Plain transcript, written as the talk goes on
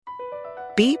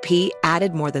BP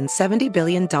added more than $70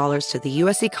 billion to the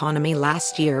U.S. economy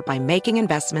last year by making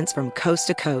investments from coast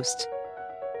to coast.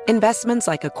 Investments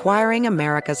like acquiring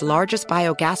America's largest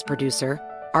biogas producer,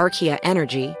 Archaea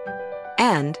Energy,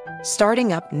 and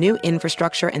starting up new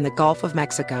infrastructure in the Gulf of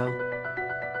Mexico.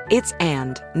 It's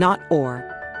and, not or.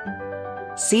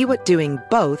 See what doing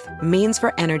both means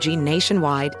for energy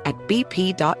nationwide at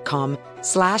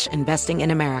bp.com/investing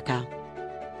in America.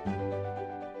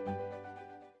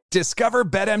 Discover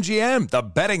BetMGM, the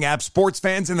betting app sports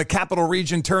fans in the capital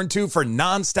region turn to for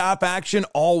nonstop action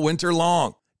all winter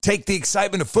long. Take the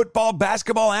excitement of football,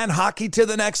 basketball, and hockey to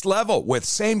the next level with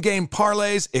same-game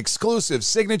parlays, exclusive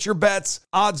signature bets,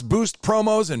 odds boost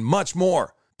promos, and much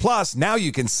more. Plus, now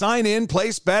you can sign in,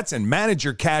 place bets, and manage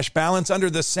your cash balance under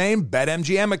the same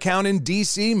BetMGM account in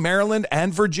D.C., Maryland,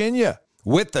 and Virginia.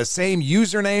 With the same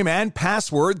username and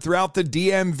password throughout the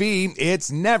DMV,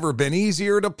 it's never been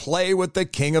easier to play with the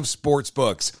king of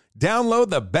sportsbooks. Download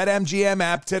the BetMGM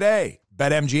app today.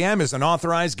 BetMGM is an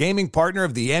authorized gaming partner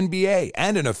of the NBA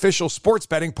and an official sports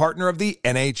betting partner of the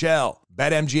NHL.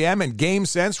 BetMGM and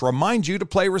GameSense remind you to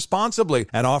play responsibly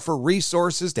and offer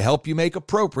resources to help you make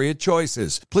appropriate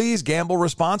choices. Please gamble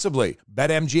responsibly.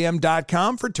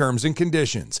 BetMGM.com for terms and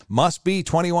conditions. Must be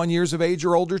 21 years of age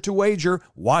or older to wager.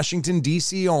 Washington,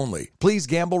 D.C. only. Please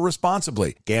gamble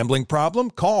responsibly. Gambling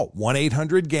problem? Call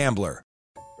 1-800-GAMBLER.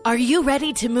 Are you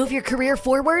ready to move your career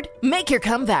forward? Make your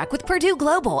comeback with Purdue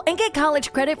Global and get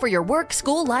college credit for your work,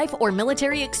 school, life, or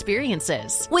military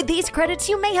experiences. With these credits,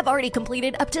 you may have already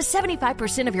completed up to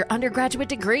 75% of your undergraduate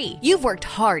degree. You've worked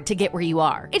hard to get where you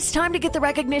are. It's time to get the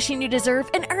recognition you deserve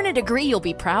and earn a degree you'll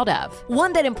be proud of.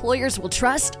 One that employers will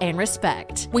trust and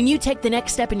respect. When you take the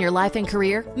next step in your life and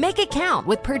career, make it count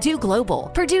with Purdue Global,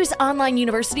 Purdue's online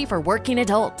university for working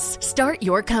adults. Start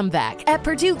your comeback at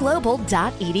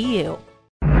purdueglobal.edu.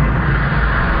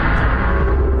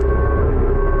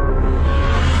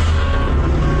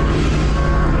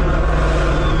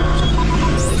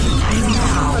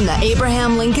 From the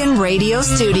Abraham Lincoln Radio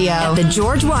Studio at the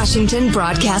George Washington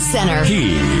Broadcast Center.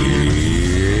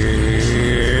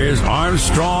 Here's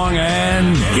Armstrong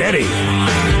and Getty.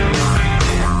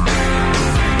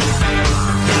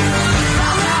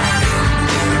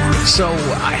 So,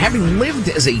 having lived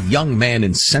as a young man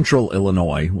in central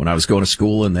Illinois when I was going to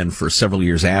school, and then for several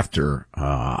years after,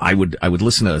 I would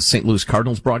listen to St. Louis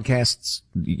Cardinals broadcasts,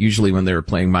 usually when they were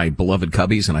playing my beloved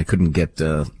Cubbies, and I couldn't get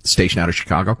the station out of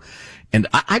Chicago. And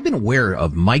I've been aware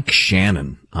of Mike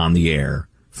Shannon on the air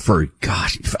for,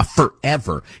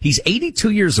 forever. He's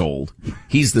 82 years old.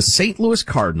 He's the St. Louis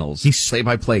Cardinals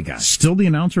play-by-play guy. Still the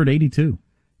announcer at 82.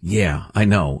 Yeah, I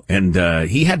know. And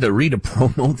he had to read a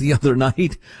promo the other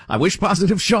night. I wish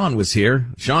Positive Sean was here.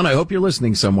 Sean, I hope you're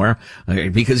listening somewhere,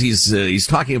 because he's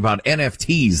talking about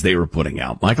NFTs they were putting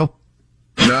out. Michael?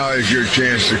 Now is your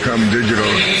chance to come digital.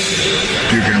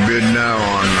 You can bid now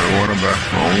on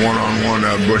one-on-one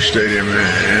Busch Stadium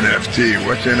NFT.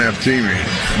 What's NFT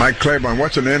mean? Mike Claiborne,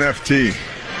 what's an NFT?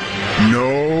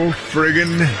 No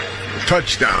friggin'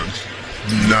 touchdowns.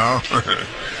 No.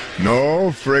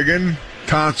 No friggin'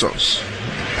 tonsils.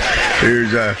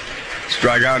 Here's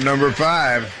strikeout number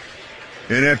 5.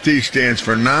 NFT stands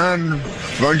for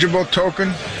non-fungible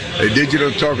token. A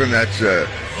digital token that's a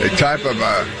type of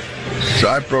a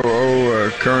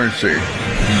currency.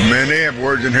 Man, they have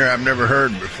words in here I've never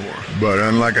heard before. But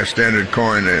unlike a standard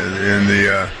coin, in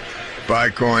the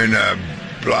Bitcoin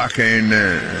blockchain,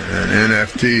 an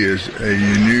NFT is a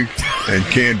unique and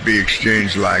can't be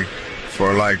exchanged hence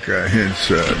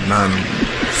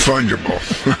non-fungible.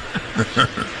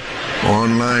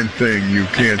 Online thing you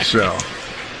can't sell.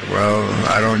 Well,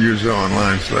 I don't use it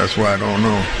online, so that's why I don't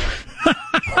know.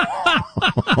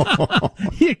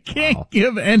 You can't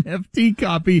give NFT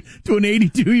copy to an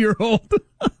 82-year-old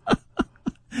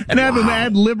and have him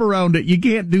ad lib around it. You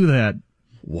can't do that.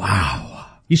 Wow.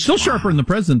 He's still sharper than the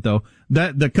president, though.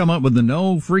 That come up with the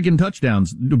no freaking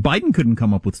touchdowns. Biden couldn't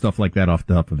come up with stuff like that off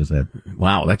the top of his head.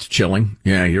 Wow, that's chilling.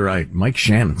 Yeah, you're right. Mike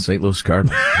Shannon, St. Louis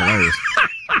Cardinals. Hilarious.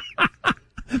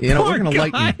 We're going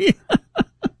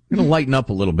to lighten up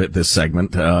a little bit this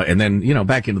segment, and then,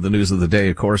 back into the news of the day,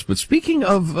 of course. But speaking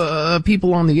of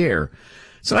people on the air,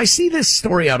 so I see this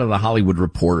story out of the Hollywood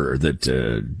Reporter that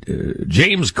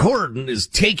James Corden is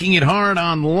taking it hard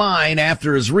online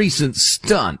after his recent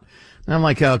stunt. And I'm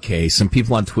like, okay, some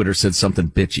people on Twitter said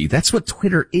something bitchy. That's what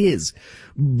Twitter is.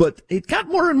 But it got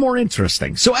more and more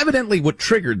interesting. So evidently what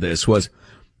triggered this was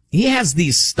he has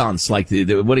these stunts like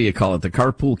the what do you call it? The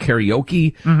carpool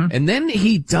karaoke. Mm-hmm. And then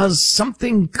he does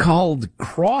something called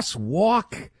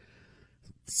Crosswalk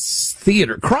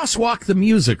the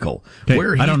musical. Okay,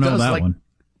 where he I don't know does that one.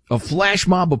 a flash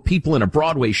mob of people in a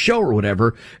Broadway show or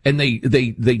whatever, and they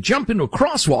jump into a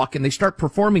crosswalk and they start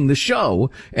performing the show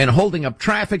and holding up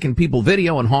traffic and people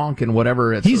video and honk and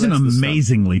whatever. He's an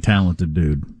amazingly talented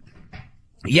dude.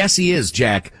 Yes, he is,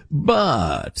 Jack.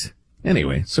 But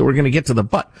anyway, so we're going to get to the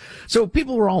but. So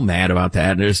people were all mad about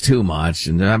that, and there's too much,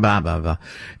 and blah, blah, blah.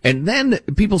 And then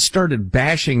people started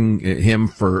bashing him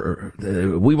for,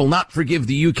 we will not forgive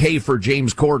the UK for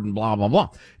James Corden, blah, blah, blah.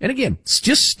 And again, it's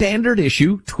just standard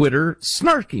issue Twitter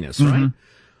snarkiness, right?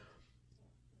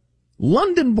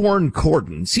 London-born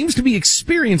Corden seems to be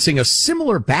experiencing a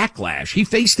similar backlash he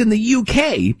faced in the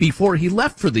UK before he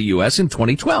left for the US in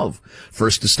 2012.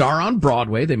 First to star on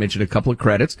Broadway, they mentioned a couple of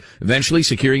credits, eventually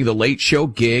securing the Late Show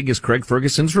gig as Craig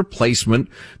Ferguson's replacement.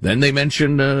 Then they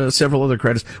mentioned several other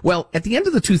credits. Well, at the end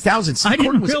of the 2000s,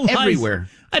 Corden was everywhere.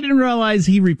 I didn't realize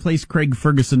he replaced Craig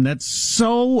Ferguson. That's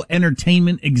so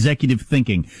entertainment executive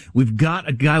thinking. We've got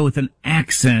a guy with an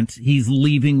accent. He's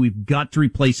leaving. We've got to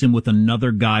replace him with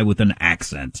another guy with an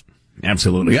accent.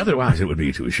 Absolutely. Otherwise, it would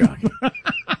be too shocking.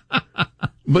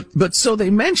 But so they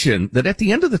mentioned that at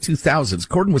the end of the 2000s,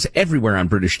 Corden was everywhere on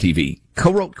British TV.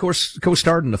 Co-wrote,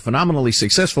 co-starred in a phenomenally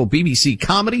successful BBC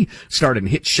comedy, starred in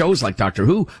hit shows like Doctor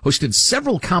Who, hosted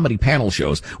several comedy panel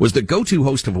shows, was the go-to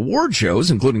host of award shows,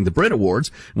 including the Brit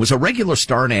Awards, and was a regular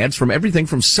star in ads from everything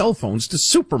from cell phones to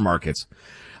supermarkets.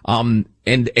 And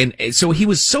so he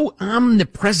was so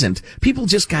omnipresent, people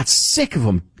just got sick of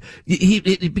him.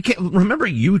 It became, remember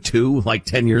U2 like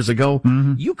 10 years ago?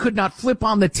 Mm-hmm. You could not flip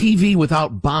on the TV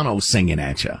without Bono singing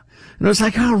at you. And it was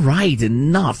like, all right,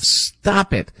 enough,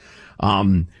 stop it.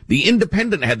 The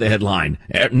Independent had the headline,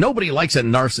 nobody likes a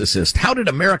narcissist. How did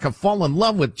America fall in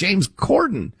love with James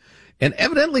Corden? And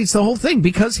evidently it's the whole thing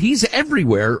because he's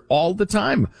everywhere all the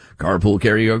time. Carpool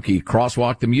Karaoke,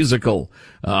 Crosswalk the Musical,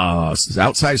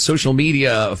 outside social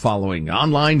media following,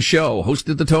 online show,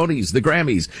 hosted the Tonys, the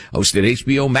Grammys, hosted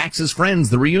HBO Max's Friends,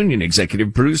 The Reunion,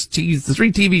 executive produced 3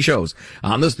 TV shows.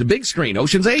 On the big screen,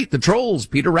 Ocean's 8, The Trolls,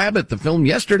 Peter Rabbit, the film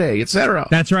Yesterday, etc.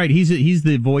 That's right. He's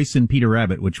the voice in Peter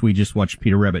Rabbit, which we just watched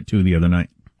Peter Rabbit 2 the other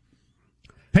night.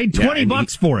 Paid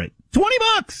 $20 for it.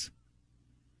 $20!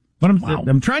 But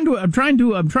I'm trying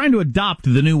to adopt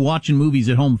the new watching movies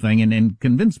at home thing and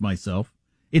convince myself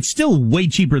it's still way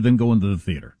cheaper than going to the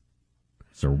theater.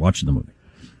 So we're watching the movie.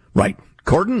 Right.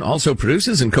 Corden also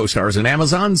produces and co-stars in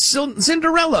Amazon's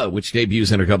Cinderella, which debuts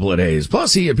in a couple of days.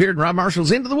 Plus, he appeared in Rob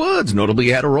Marshall's Into the Woods. Notably,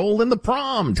 he had a role in The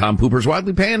Prom, Tom Hooper's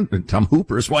widely panned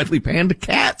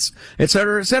Cats,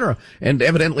 etc., etc. And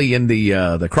evidently, in the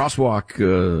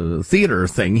Crosswalk theater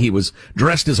thing, he was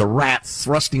dressed as a rat,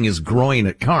 thrusting his groin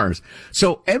at cars.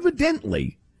 So,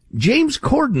 evidently, James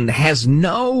Corden has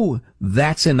no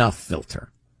 "that's enough" filter.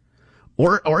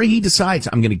 Or he decides,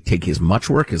 I'm going to take as much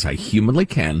work as I humanly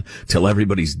can till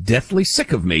everybody's deathly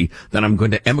sick of me, then I'm going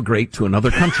to emigrate to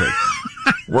another country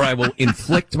where I will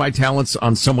inflict my talents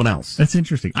on someone else. That's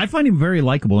interesting. I find him very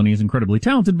likable and he's incredibly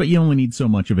talented, but you only need so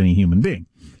much of any human being.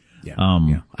 Yeah,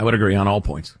 I would agree on all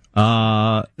points.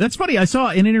 That's funny. I saw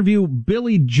an interview.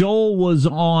 Billy Joel was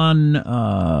on,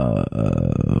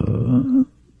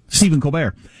 Stephen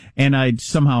Colbert, and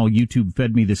somehow YouTube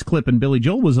fed me this clip, and Billy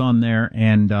Joel was on there,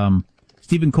 and,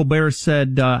 Stephen Colbert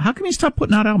said, how come he stopped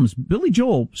putting out albums? Billy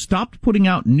Joel stopped putting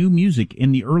out new music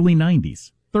in the early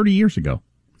 90s, 30 years ago.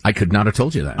 I could not have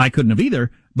told you that. I couldn't have either.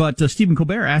 But Stephen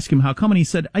Colbert asked him how come, and he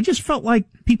said, I just felt like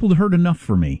people had heard enough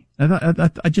for me.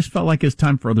 I just felt like it's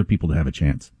time for other people to have a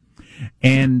chance.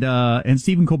 And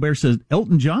Stephen Colbert says,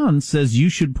 Elton John says you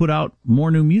should put out more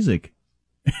new music.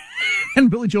 And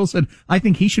Billy Joel said, I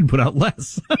think he should put out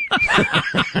less.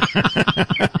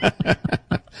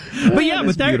 But yeah,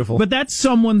 but that's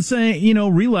someone saying,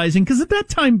 realizing, because at that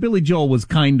time Billy Joel was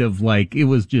kind of like, it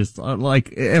was just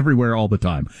like everywhere all the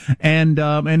time. And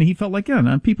he felt like,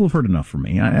 people have heard enough from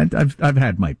me. I've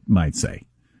had my say.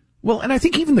 Well, and I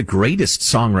think even the greatest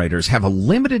songwriters have a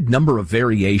limited number of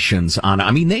variations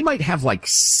they might have like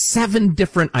 7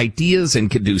 different ideas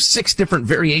and could do 6 different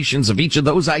variations of each of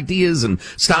those ideas and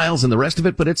styles and the rest of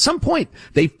it. But at some point,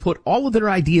 they've put all of their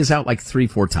ideas out like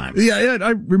 3-4 times. Yeah,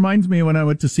 it reminds me when I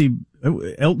went to see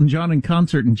Elton John in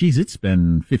concert, and geez, it's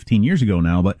been 15 years ago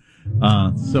now, but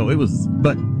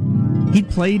he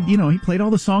played all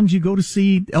the songs you go to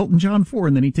see Elton John for,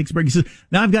 and then he takes a break. He says,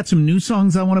 now I've got some new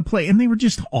songs I want to play, and they were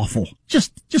just awful.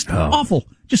 Just awful.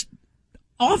 Just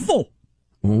awful.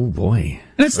 Oh boy.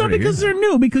 And it's not because they're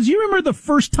new, because you remember the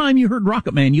first time you heard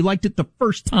Rocket Man, you liked it the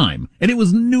first time, and it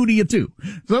was new to you too.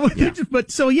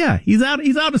 So yeah. He's out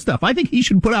of stuff. I think he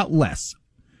should put out less.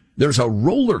 There's a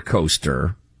roller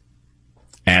coaster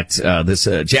at this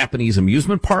Japanese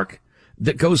amusement park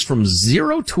that goes from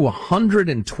 0 to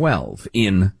 112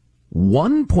 in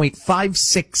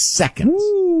 1.56 seconds.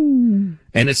 Ooh.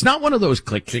 And it's not one of those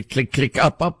click, click, click, click,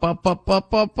 up,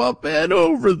 and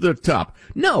over the top.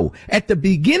 No, at the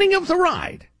beginning of the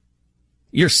ride,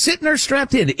 you're sitting there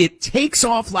strapped in. It takes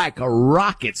off like a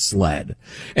rocket sled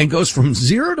and goes from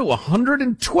 0 to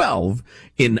 112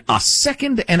 in a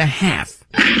second and a half.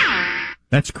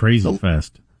 That's crazy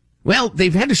fast. Well,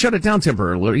 they've had to shut it down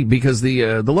temporarily because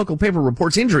the local paper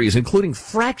reports injuries, including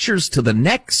fractures to the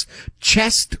necks,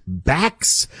 chest,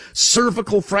 backs,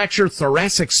 cervical fracture,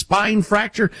 thoracic spine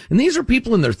fracture. And these are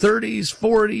people in their 30s,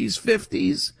 40s,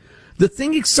 50s. The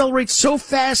thing accelerates so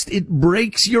fast, it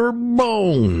breaks your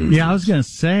bones. Yeah, I was going to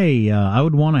say, I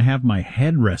would want to have my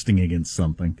head resting against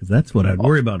something, because that's what I'd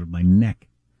worry about with my neck.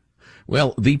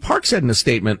 Well, the park said in a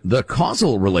statement, the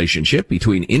causal relationship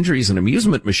between injuries and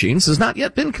amusement machines has not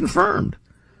yet been confirmed.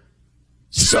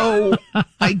 So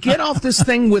I get off this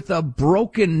thing with a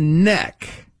broken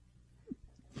neck.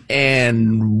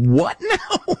 And what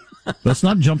now? Let's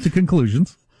not jump to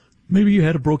conclusions. Maybe you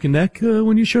had a broken neck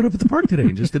when you showed up at the park today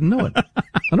and just didn't know it.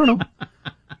 I don't know.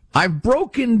 I've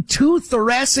broken 2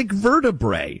 thoracic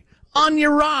vertebrae on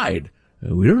your ride.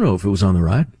 We don't know if it was on the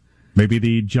ride. Maybe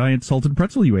the giant salted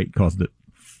pretzel you ate caused it.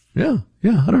 Yeah,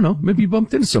 I don't know. Maybe you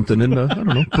bumped into something and, I don't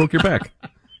know, broke your back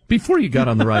before you got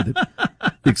on the ride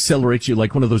that accelerates you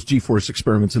like one of those G-force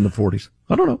experiments in the 40s.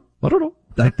 I don't know.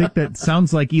 I think that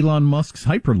sounds like Elon Musk's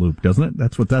Hyperloop, doesn't it?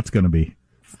 That's what that's going to be.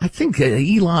 I think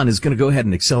Elon is going to go ahead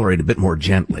and accelerate a bit more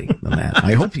gently than that.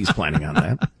 I hope he's planning on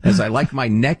that, as I like my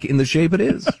neck in the shape it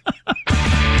is.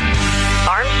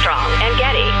 Armstrong and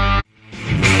Getty.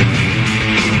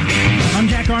 I'm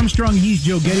Jack Armstrong. He's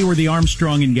Joe Getty. We're the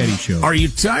Armstrong and Getty Show. Are you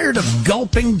tired of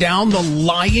gulping down the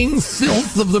lying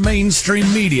filth of the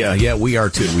mainstream media? Yeah, we are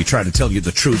too. We try to tell you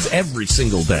the truth every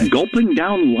single day. Gulping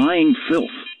down lying filth.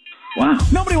 Wow.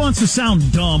 Nobody wants to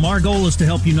sound dumb. Our goal is to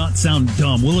help you not sound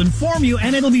dumb. We'll inform you,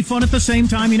 and it'll be fun at the same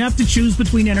time. You have to choose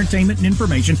between entertainment and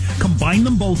information. Combine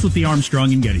them both with the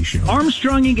Armstrong and Getty Show.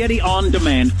 Armstrong and Getty On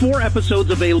Demand. 4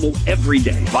 episodes available every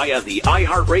day via the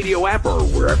iHeartRadio app or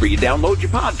wherever you download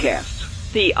your podcasts.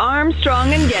 The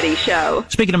Armstrong and Getty Show.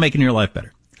 Speaking of making your life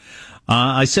better,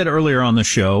 I said earlier on the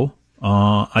show,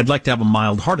 I'd like to have a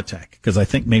mild heart attack, because I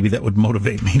think maybe that would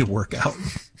motivate me to work out.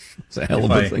 It's a hell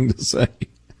of a thing to say.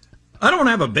 I don't want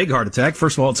to have a big heart attack.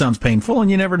 First of all, it sounds painful,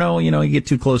 and you never know, you get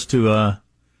too close to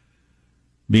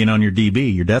being on your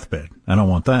DB, your deathbed. I don't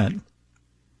want that.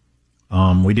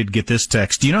 We did get this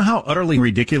text. Do you know how utterly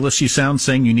ridiculous you sound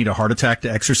saying you need a heart attack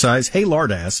to exercise? Hey,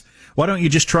 lardass, why don't you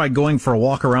just try going for a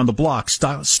walk around the block?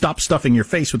 Stop stuffing your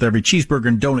face with every cheeseburger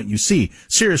and donut you see.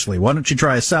 Seriously, why don't you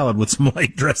try a salad with some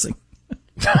light dressing?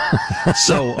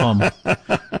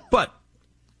 But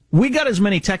we got as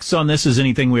many texts on this as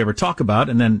anything we ever talk about,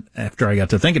 and then after I got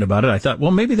to thinking about it, I thought,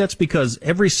 well, maybe that's because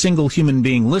every single human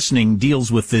being listening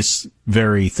deals with this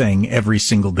very thing every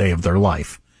single day of their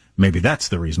life. Maybe that's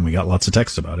the reason we got lots of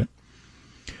texts about it.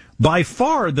 By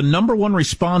far, the number one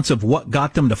response of what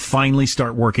got them to finally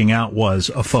start working out was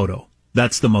a photo.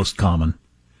 That's the most common.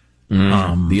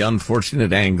 The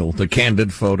unfortunate angle, the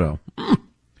candid photo.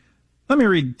 Let me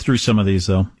read through some of these,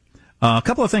 though. A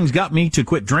couple of things got me to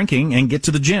quit drinking and get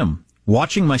to the gym.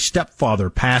 Watching my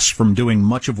stepfather pass from doing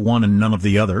much of one and none of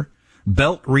the other.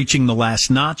 Belt reaching the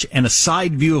last notch, and a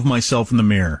side view of myself in the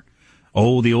mirror.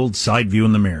 Oh, the old side view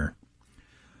in the mirror.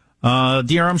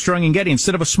 Dear Armstrong and Getty,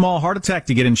 instead of a small heart attack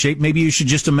to get in shape, maybe you should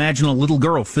just imagine a little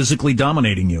girl physically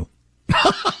dominating you.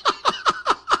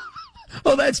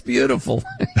 Oh, that's beautiful.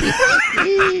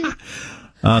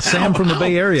 Sam from the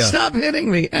Bay Area. Stop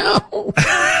hitting me. Ow.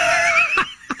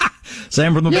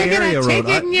 Sam from the Bay Area wrote,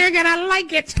 you're gonna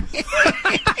like it.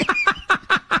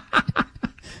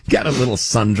 Got a little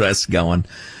sundress going.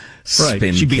 Right.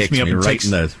 Spin She beats kicks me up and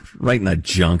right in the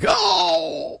junk.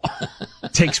 Oh!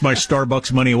 Takes my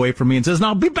Starbucks money away from me and says,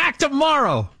 "I'll be back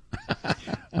tomorrow."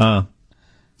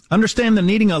 Understand that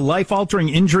needing a life-altering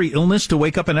injury illness to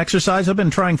wake up and exercise. I've been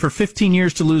trying for 15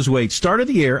 years to lose weight. Start of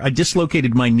the year, I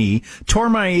dislocated my knee, tore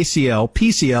my ACL,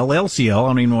 PCL, LCL. I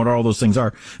don't even know what all those things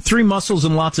are. 3 muscles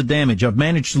and lots of damage. I've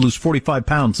managed to lose 45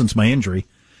 pounds since my injury.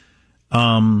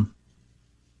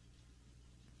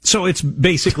 So it's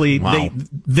basically, wow.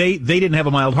 they didn't have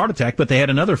a mild heart attack, but they had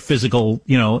another physical,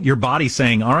 your body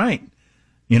saying, all right,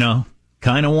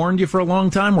 kind of warned you for a long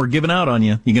time. We're giving out on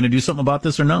you. You going to do something about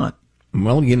this or not?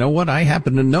 Well, you know what? I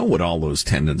happen to know what all those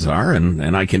tendons are,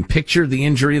 and I can picture the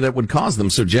injury that would cause them.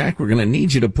 So, Jack, we're going to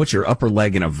need you to put your upper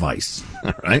leg in a vise.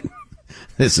 All right?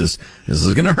 This is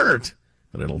going to hurt,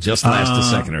 but it'll just last a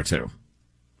second or two.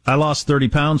 I lost 30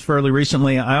 pounds fairly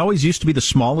recently. I always used to be the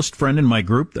smallest friend in my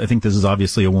group. I think this is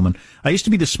obviously a woman. I used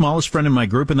to be the smallest friend in my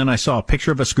group, and then I saw a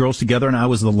picture of us girls together, and I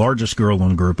was the largest girl in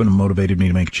the group, and it motivated me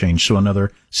to make a change. So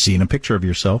another seeing a picture of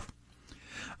yourself.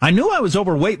 I knew I was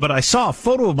overweight, but I saw a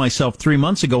photo of myself 3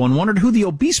 months ago and wondered who the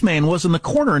obese man was in the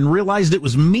corner and realized it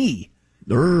was me.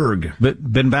 Urgh.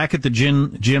 But been back at the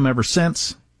gym ever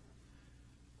since.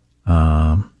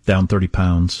 Down 30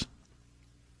 pounds.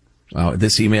 Wow,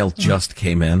 this email just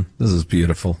came in. This is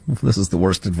beautiful. This is the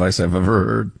worst advice I've ever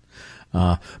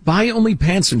heard. Buy only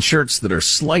pants and shirts that are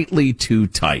slightly too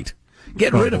tight.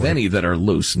 Get rid of any that are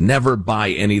loose. Never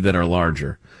buy any that are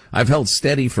larger. I've held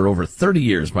steady for over 30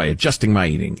 years by adjusting my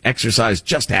eating. Exercise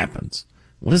just happens.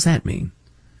 What does that mean?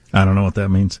 I don't know what that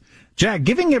means. Jack,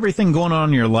 given everything going on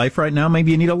in your life right now,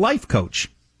 maybe you need a life coach,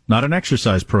 not an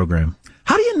exercise program.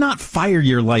 How do you not fire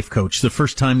your life coach the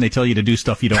first time they tell you to do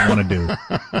stuff you don't want to do?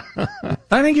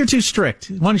 I think you're too strict.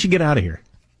 Why don't you get out of here?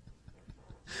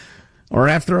 Or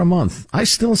after a month, I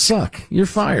still suck. You're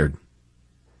fired.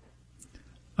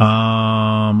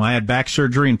 I had back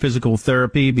surgery and physical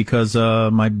therapy because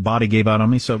my body gave out on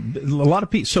me. So a lot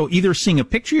of people. So either seeing a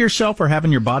picture of yourself or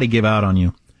having your body give out on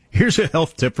you. Here's a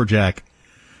health tip for Jack.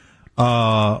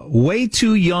 Way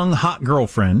too young hot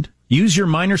girlfriend. Use your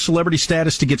minor celebrity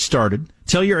status to get started.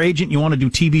 Tell your agent you want to do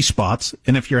TV spots,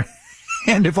 and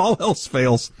if all else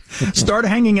fails, start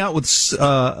hanging out with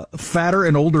fatter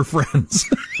and older friends.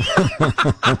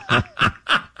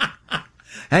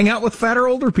 Hang out with fatter,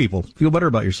 older people. Feel better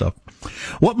about yourself.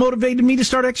 What motivated me to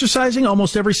start exercising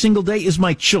almost every single day is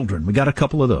my children. We got a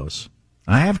couple of those.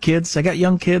 I have kids. I got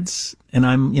young kids, and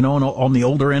I'm, on the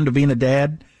older end of being a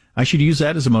dad. I should use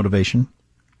that as a motivation.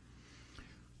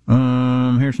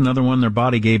 Here's another one. Their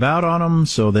body gave out on them,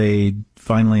 so they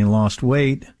finally lost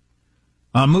weight.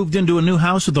 Moved into a new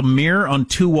house with a mirror on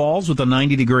 2 walls with a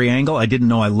 90-degree angle. I didn't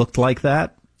know I looked like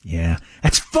that. Yeah.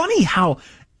 It's funny how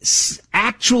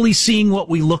actually seeing what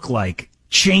we look like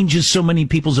changes so many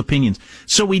people's opinions.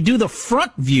 So we do the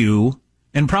front view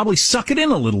and probably suck it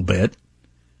in a little bit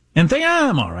and think,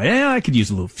 I'm all right. I could use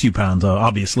a few pounds,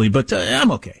 obviously, but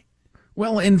I'm okay.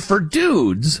 Well, and for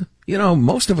dudes,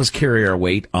 most of us carry our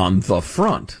weight on the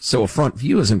front. So a front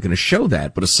view isn't going to show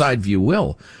that, but a side view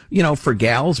will. For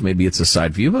gals, maybe it's a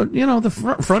side view, but,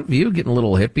 the front view, getting a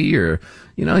little hippie, or,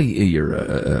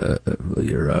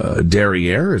 your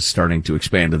derriere is starting to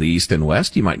expand to the east and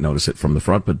west. You might notice it from the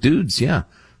front, but dudes, yeah,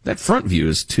 that front view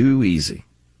is too easy.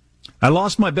 I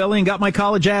lost my belly and got my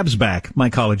college abs back. My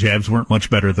college abs weren't much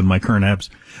better than my current abs.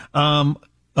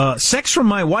 Sex from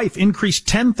my wife increased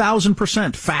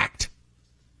 10,000%. Fact.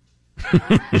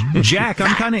 Jack,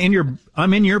 I'm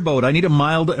in your boat. I need a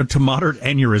mild to moderate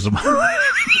aneurysm.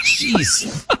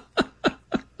 Jeez.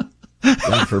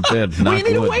 God forbid. Well, you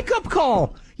need a wake-up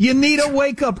call. You need a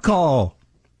wake-up call.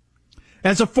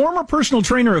 As a former personal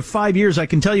trainer of 5 years, I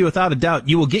can tell you without a doubt,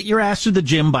 you will get your ass to the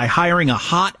gym by hiring a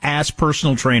hot-ass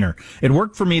personal trainer. It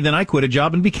worked for me, then I quit a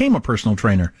job and became a personal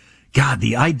trainer. God,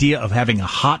 the idea of having a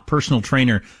hot personal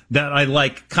trainer that I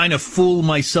kind of fool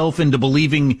myself into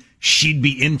believing she'd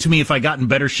be into me if I got in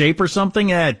better shape or something,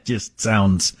 it just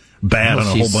sounds bad on a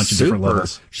whole bunch of different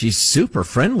levels. She's super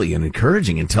friendly and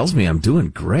encouraging and tells me I'm doing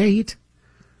great.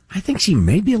 I think she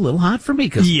may be a little hot for me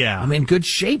because I'm in good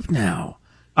shape now.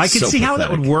 I could see how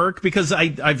that would work because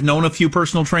I've known a few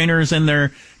personal trainers and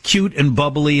they're cute and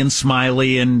bubbly and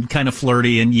smiley and kind of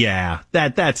flirty, and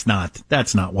that's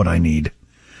not what I need.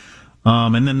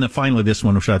 And then finally this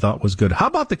one, which I thought was good. How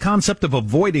about the concept of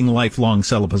avoiding lifelong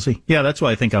celibacy? Yeah, that's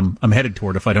what I think I'm headed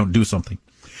toward if I don't do something.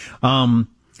 How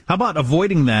about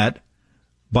avoiding that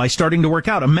by starting to work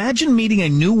out? Imagine meeting a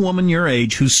new woman your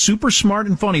age who's super smart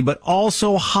and funny, but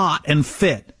also hot and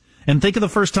fit. And think of the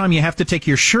first time you have to take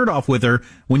your shirt off with her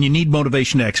when you need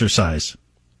motivation to exercise.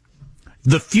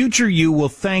 The future you will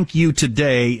thank you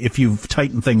today if you've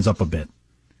tightened things up a bit.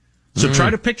 So try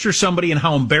to picture somebody and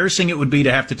how embarrassing it would be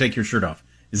to have to take your shirt off.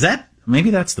 Maybe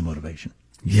that's the motivation.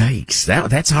 Yikes.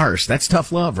 That's harsh. That's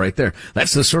tough love right there.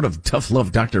 That's the sort of tough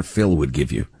love Dr. Phil would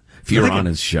give you if you're on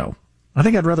his show. I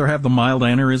think I'd rather have the mild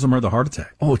aneurysm or the heart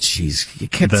attack. Oh, jeez. You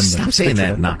can't stop saying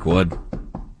that, knockwood.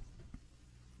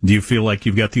 Do you feel like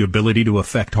you've got the ability to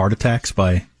affect heart attacks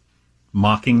by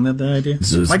mocking the idea?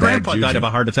 My grandpa died of a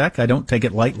heart attack. I don't take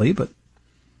it lightly, but...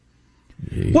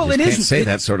 You can't say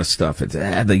that sort of stuff. It's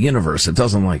the universe. It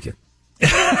doesn't like it.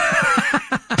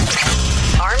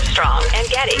 Armstrong and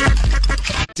Getty.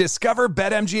 Discover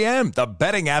BetMGM, the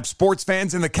betting app sports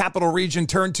fans in the capital region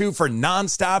turn to for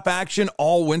nonstop action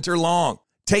all winter long.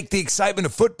 Take the excitement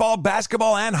of football,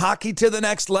 basketball, and hockey to the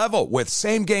next level with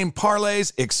same-game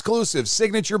parlays, exclusive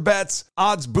signature bets,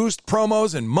 odds boost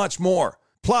promos, and much more.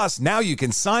 Plus, now you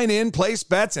can sign in, place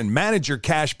bets, and manage your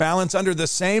cash balance under the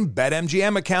same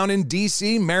BetMGM account in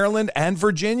D.C., Maryland, and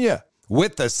Virginia.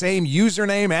 With the same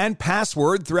username and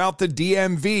password throughout the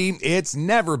DMV, it's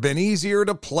never been easier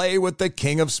to play with the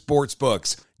king of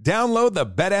sportsbooks. Download the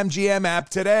BetMGM app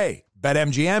today.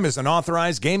 BetMGM is an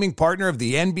authorized gaming partner of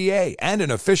the NBA and an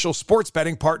official sports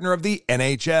betting partner of the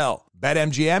NHL.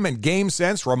 BetMGM and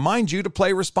GameSense remind you to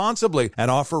play responsibly and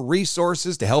offer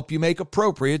resources to help you make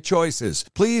appropriate choices.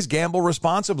 Please gamble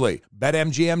responsibly.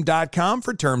 BetMGM.com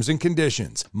for terms and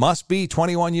conditions. Must be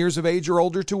 21 years of age or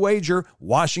older to wager.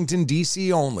 Washington,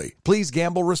 D.C. only. Please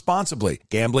gamble responsibly.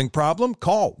 Gambling problem?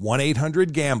 Call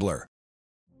 1-800-GAMBLER.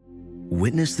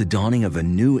 Witness the dawning of a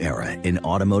new era in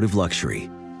automotive luxury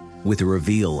with a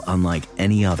reveal unlike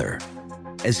any other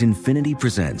as Infiniti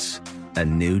presents a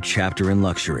new chapter in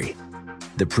luxury,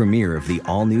 the premiere of the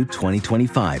all-new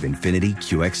 2025 Infiniti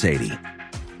QX80.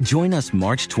 Join us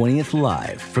March 20th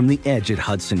live from the Edge at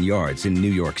Hudson Yards in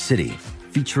New York City,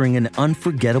 featuring an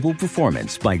unforgettable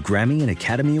performance by Grammy and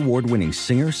Academy Award-winning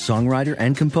singer, songwriter,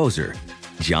 and composer,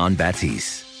 Jon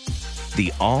Batiste.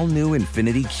 The all-new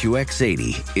Infiniti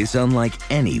QX80 is unlike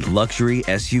any luxury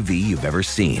SUV you've ever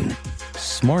seen.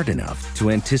 Smart enough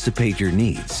to anticipate your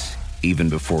needs, even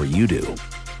before you do.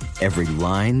 Every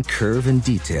line, curve, and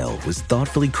detail was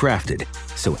thoughtfully crafted,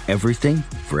 so everything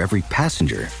for every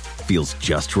passenger feels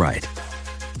just right.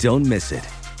 Don't miss it.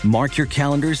 Mark your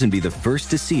calendars and be the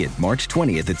first to see it March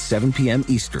 20th at 7 p.m.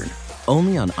 Eastern,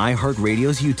 only on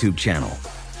iHeartRadio's YouTube channel.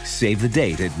 Save the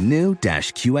date at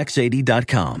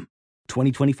new-QX80.com.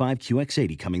 2025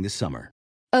 QX80 coming this summer.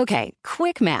 Okay,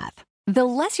 quick math. The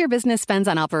less your business spends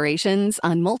on operations,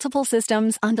 on multiple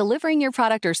systems, on delivering your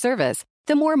product or service,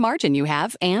 the more margin you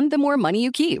have and the more money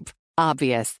you keep.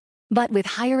 Obvious. But with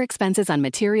higher expenses on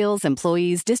materials,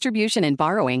 employees, distribution, and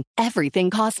borrowing, everything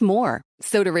costs more.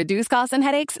 So to reduce costs and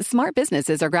headaches, smart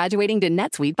businesses are graduating to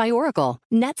NetSuite by Oracle.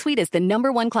 NetSuite is the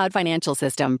 #1 cloud financial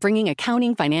system, bringing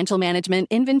accounting, financial management,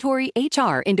 inventory,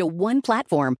 HR into one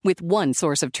platform with one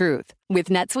source of truth. With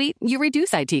NetSuite, you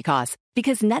reduce IT costs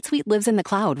because NetSuite lives in the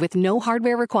cloud with no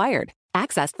hardware required,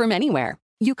 accessed from anywhere.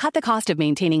 You cut the cost of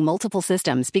maintaining multiple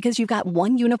systems because you've got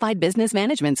one unified business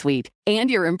management suite. And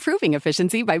you're improving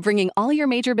efficiency by bringing all your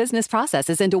major business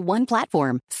processes into one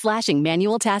platform, slashing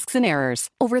manual tasks and errors.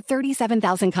 Over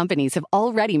 37,000 companies have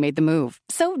already made the move.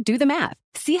 So do the math.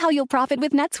 See how you'll profit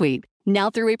with NetSuite. Now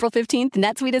through April 15th,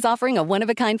 NetSuite is offering a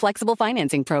one-of-a-kind flexible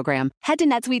financing program. Head to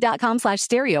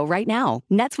netsuite.com/stereo right now.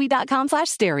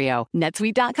 netsuite.com/stereo.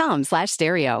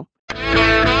 netsuite.com/stereo.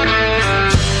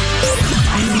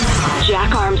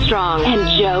 Jack Armstrong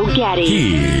and Joe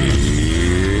Getty.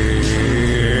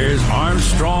 Here's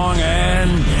Armstrong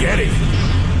and Getty.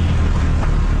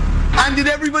 And did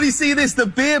everybody see this? The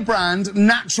beer brand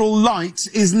Natural Light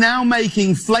is now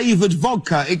making flavored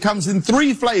vodka. It comes in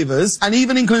 3 flavors and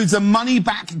even includes a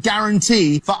money-back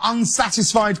guarantee for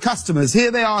unsatisfied customers. Here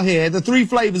they are here, the 3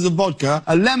 flavors of vodka,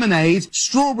 a lemonade,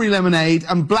 strawberry lemonade,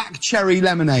 and black cherry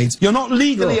lemonade. You're not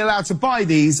legally allowed to buy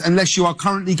these unless you are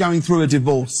currently going through a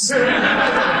divorce.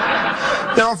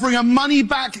 They're offering a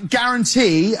money-back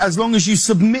guarantee as long as you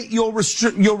submit your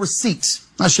receipt.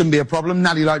 That shouldn't be a problem.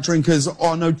 Natty Light drinkers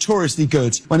are notoriously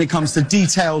good when it comes to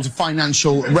detailed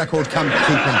financial record keeping.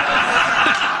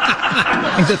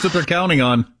 I think that's what they're counting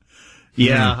on.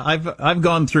 Yeah, I've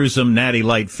gone through some Natty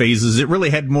Light phases. It really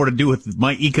had more to do with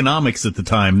my economics at the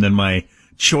time than my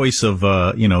choice of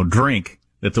drink.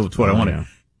 That's what I wanted. Yeah.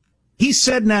 He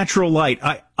said Natural Light.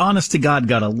 I, honest to God,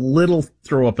 got a little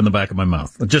throw up in the back of my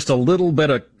mouth. Just a little bit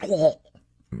of...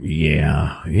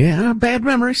 Yeah. Bad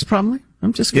memories, probably.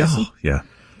 I'm just guessing. Yeah.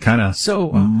 Kind of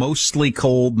mostly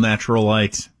cold Natural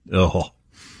Light. Oh.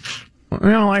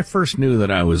 Well, I first knew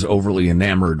that I was overly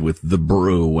enamored with the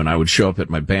brew when I would show up at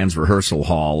my band's rehearsal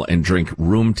hall and drink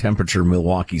room temperature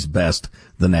Milwaukee's Best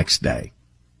the next day.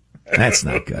 That's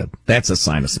not good. That's a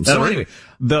sign of some sort. Anyway,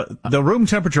 the room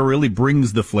temperature really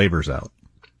brings the flavors out.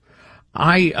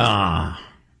 I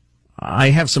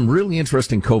have some really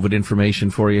interesting COVID information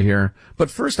for you here, but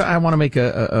first I want to make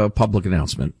a public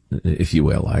announcement, if you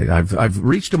will. I've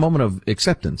reached a moment of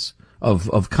acceptance,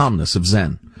 of calmness, of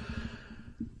zen.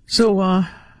 So,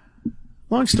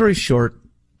 long story short,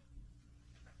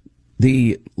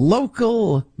 the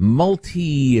local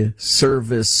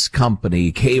multi-service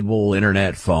company, cable,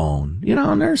 internet, phone,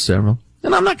 and there's several.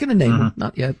 And I'm not going to name them.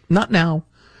 Not yet. Not now.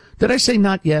 Did I say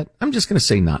not yet? I'm just going to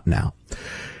say not now.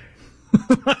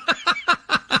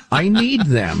 I need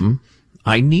them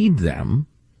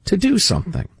to do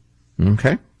something.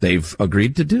 Okay? They've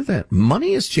agreed to do that.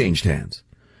 Money has changed hands.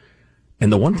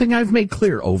 And the one thing I've made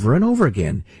clear over and over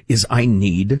again is I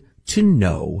need to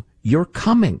know you're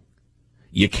coming.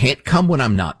 You can't come when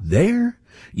I'm not there.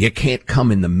 You can't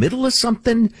come in the middle of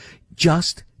something.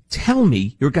 Just tell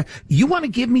me you're going. You want to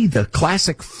give me the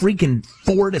classic freaking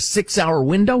 4 to 6 hour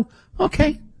window?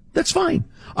 Okay, that's fine.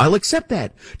 I'll accept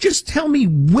that. Just tell me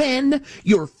when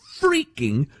you're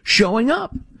freaking showing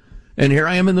up. And here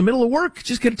I am in the middle of work.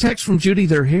 Just get a text from Judy.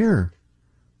 They're here.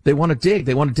 They want to dig.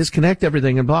 They want to disconnect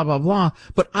everything and blah, blah, blah.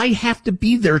 But I have to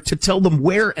be there to tell them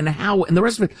where and how and the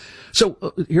rest of it.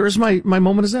 So here's my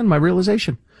moment of zen, my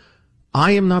realization.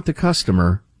 I am not the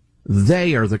customer.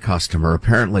 They are the customer,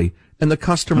 apparently. And the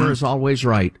customer is always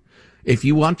right. If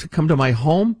you want to come to my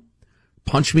home,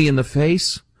 punch me in the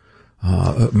face,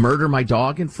 murder my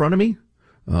dog in front of me,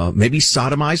 maybe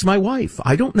sodomize my wife.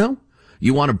 I don't know.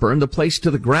 You want to burn the place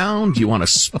to the ground? You want to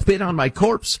spit on my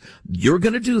corpse? You're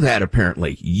going to do that,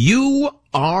 apparently. You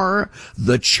are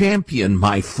the champion,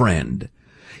 my friend.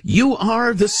 You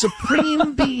are the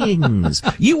supreme beings.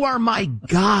 You are my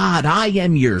God. I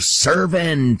am your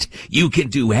servant. You can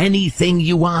do anything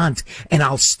you want, and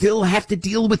I'll still have to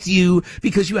deal with you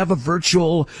because you have a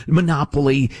virtual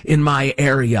monopoly in my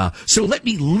area. So let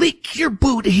me lick your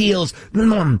boot heels.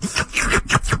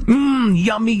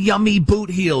 Yummy, yummy boot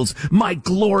heels. My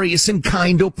glorious and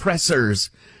kind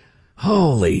oppressors.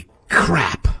 Holy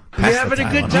crap. You having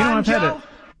a good time, Joe?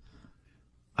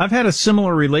 I've had a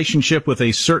similar relationship with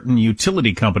a certain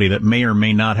utility company that may or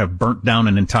may not have burnt down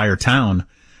an entire town.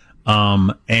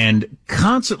 And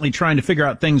constantly trying to figure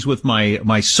out things with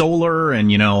my solar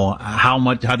and, how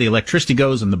the electricity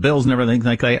goes and the bills and everything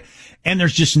like that. And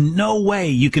there's just no way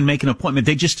you can make an appointment.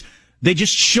 They just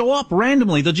show up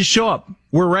randomly. They'll just show up.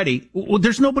 We're ready. Well,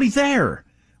 there's nobody there.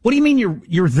 What do you mean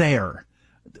you're there?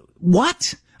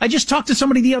 What? I just talked to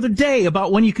somebody the other day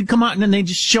about when you could come out and then they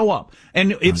just show up.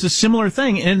 And it's a similar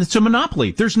thing, and it's a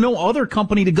monopoly. There's no other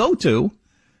company to go to,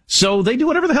 so they do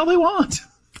whatever the hell they want.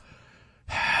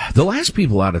 The last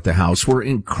people out at the house were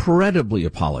incredibly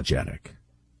apologetic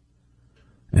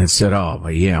and said, "Oh,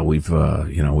 yeah, we've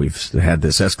had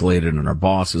this escalated and our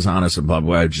boss is on us and blah,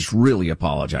 blah, blah. I just really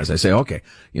apologize." I say, "Okay,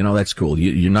 that's cool.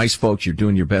 You're nice folks. You're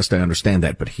doing your best. I understand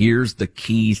that. But here's the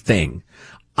key thing.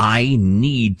 I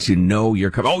need to know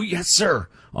you're coming." "Oh, yes, sir.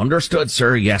 Understood,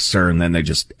 sir. Yes, sir." And then they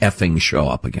just effing show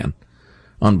up again.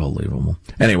 Unbelievable.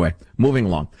 Anyway, moving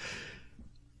along.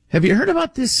 Have you heard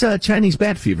about this Chinese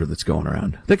bat fever that's going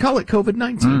around? They call it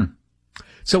COVID-19.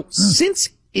 So since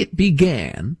it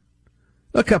began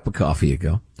a cup of coffee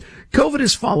ago, COVID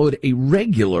has followed a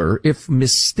regular, if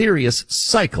mysterious,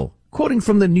 cycle. Quoting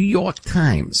from the New York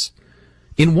Times.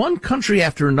 In one country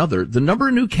after another, the number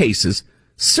of new cases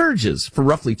surges for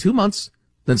roughly 2 months,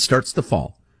 then starts to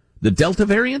fall. The Delta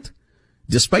variant,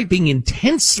 despite being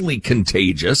intensely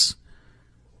contagious,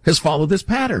 has followed this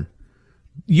pattern.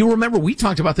 You remember we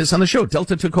talked about this on the show.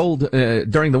 Delta took hold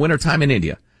during the winter time in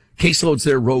India. Caseloads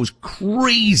there rose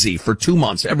crazy for 2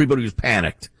 months. Everybody was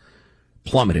panicked.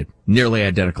 Plummeted, nearly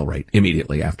identical rate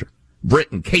immediately after.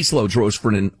 Britain, caseloads rose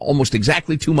for almost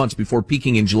exactly 2 months before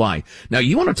peaking in July. Now,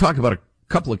 you want to talk about a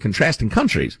couple of contrasting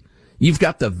countries. You've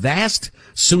got the vast,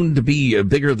 soon to be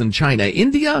bigger than China,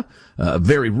 India,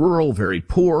 very rural, very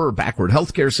poor, backward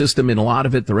healthcare system in a lot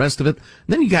of it, the rest of it. And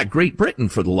then you got Great Britain,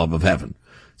 for the love of heaven.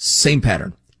 Same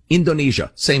pattern.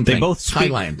 Indonesia, same thing.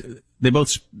 Thailand. They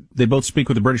both speak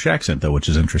with a British accent, though, which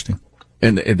is interesting.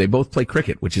 And they both play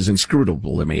cricket, which is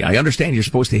inscrutable to me. I understand you're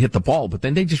supposed to hit the ball, but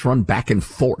then they just run back and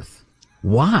forth.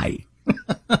 Why?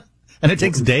 And it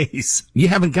takes days. You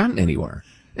haven't gotten anywhere.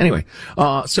 Anyway,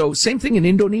 so same thing in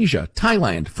Indonesia,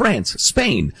 Thailand, France,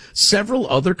 Spain, several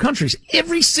other countries,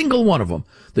 every single one of them.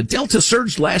 The Delta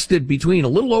surge lasted between a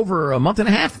little over a month and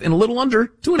a half and a little under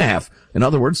 2.5. In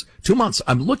other words, 2 months.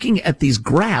 I'm looking at these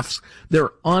graphs.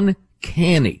 They're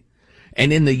uncanny.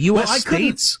 And in the U.S.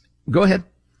 states, go ahead.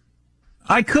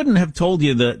 I couldn't have told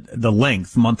you the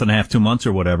length, month and a half, 2 months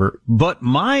or whatever, but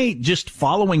my just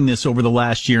following this over the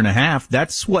last year and a half,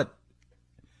 that's what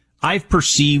I've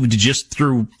perceived just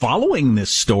through following this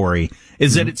story,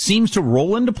 is that it seems to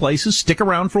roll into places, stick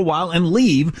around for a while, and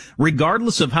leave,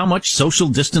 regardless of how much social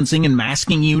distancing and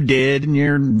masking you did and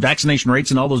your vaccination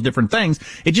rates and all those different things.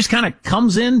 It just kind of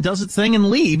comes in, does its thing, and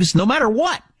leaves, no matter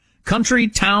what. Country,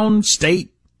 town, state.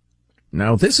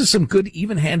 Now, this is some good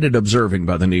even-handed observing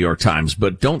by the New York Times,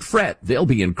 but don't fret. They'll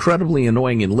be incredibly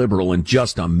annoying and liberal in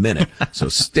just a minute, so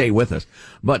stay with us.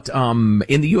 But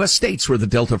in the U.S. states where the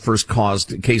Delta first caused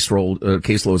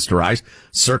caseloads to rise,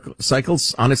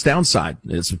 cycles on its downside.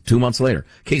 It's 2 months later.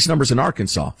 Case numbers in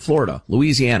Arkansas, Florida,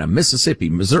 Louisiana, Mississippi,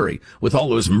 Missouri, with all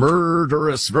those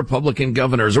murderous Republican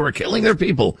governors who are killing their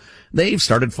people, they've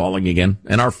started falling again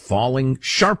and are falling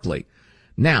sharply.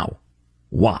 Now,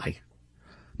 why?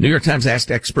 New York Times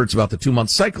asked experts about the 2-month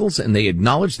cycles, and they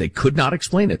acknowledged they could not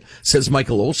explain it. Says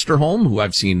Michael Osterholm, who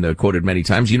I've seen quoted many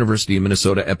times, University of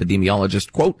Minnesota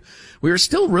epidemiologist, quote, "We are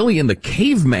still really in the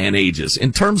caveman ages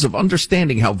in terms of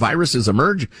understanding how viruses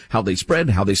emerge, how they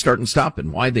spread, how they start and stop,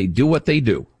 and why they do what they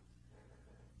do."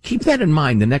 Keep that in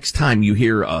mind the next time you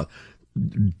hear a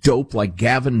dope like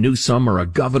Gavin Newsom or a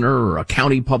governor or a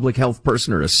county public health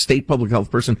person or a state public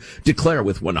health person declare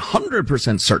with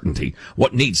 100% certainty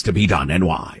what needs to be done and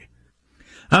why.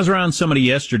 I was around somebody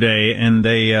yesterday, and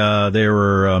they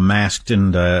were masked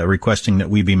and requesting that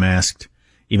we be masked,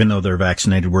 even though they're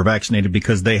vaccinated. We're vaccinated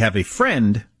because they have a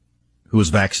friend who is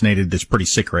vaccinated that's pretty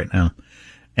sick right now.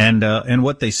 And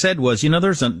what they said was,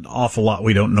 there's an awful lot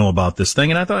we don't know about this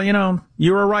thing. And I thought,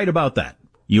 you were right about that.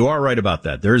 You are right about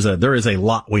that. There is a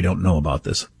lot we don't know about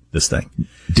this thing.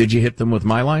 Did you hit them with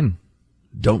my line?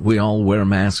 Don't we all wear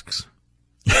masks?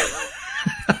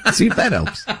 See if that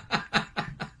helps.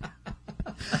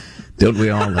 Don't we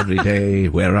all every day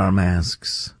wear our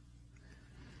masks?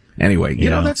 Anyway,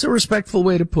 that's a respectful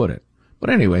way to put it. But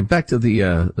anyway, back to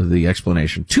the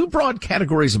explanation. 2 broad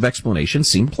categories of explanation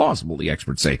seem plausible, the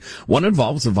experts say. One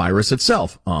involves the virus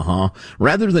itself.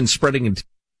 Rather than spreading into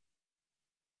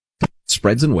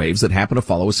spreads in waves that happen to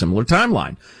follow a similar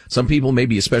timeline. Some people may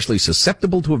be especially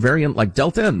susceptible to a variant like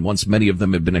Delta, and once many of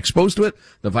them have been exposed to it,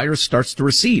 the virus starts to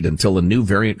recede until a new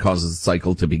variant causes the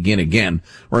cycle to begin again,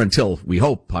 or until, we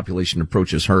hope, population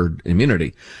approaches herd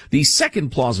immunity. The second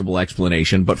plausible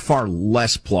explanation, but far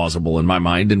less plausible in my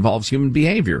mind, involves human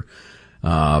behavior.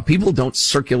 People don't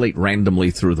circulate randomly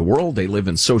through the world. They live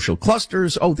in social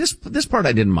clusters. Oh, this part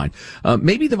I didn't mind.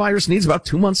 Maybe the virus needs about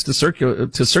 2 months to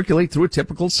circulate through a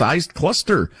typical sized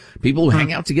cluster. People who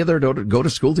hang out together, go to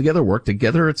school together, work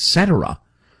together, etc.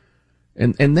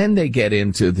 And then they get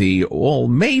into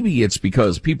maybe it's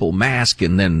because people mask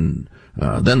and then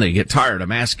they get tired of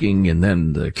masking and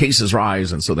then the cases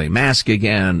rise and so they mask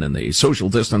again and they social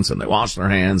distance and they wash their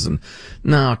hands and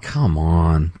no, come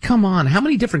on. How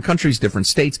many different countries, different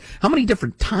states, how many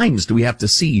different times do we have to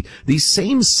see these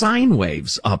same sine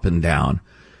waves up and down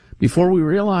before we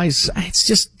realize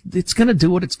it's going to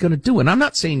do what it's going to do? And I'm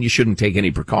not saying you shouldn't take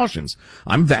any precautions.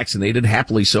 I'm vaccinated,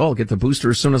 happily so. I'll get the booster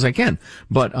as soon as I can.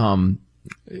 But,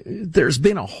 there's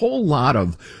been a whole lot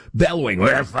of bellowing,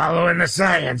 we're following the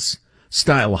science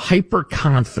style hyper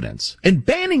confidence and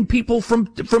banning people from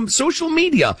social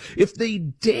media if they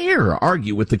dare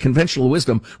argue with the conventional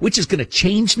wisdom, which is going to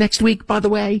change next week, by the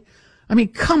way. I mean,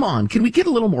 come on. Can we get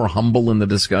a little more humble in the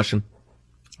discussion?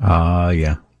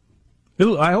 Yeah.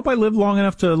 I hope I live long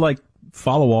enough to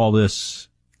follow all this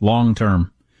long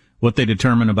term, what they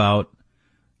determine about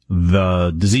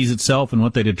the disease itself and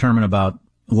what they determine about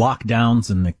lockdowns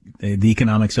and the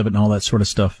economics of it and all that sort of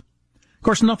stuff. Of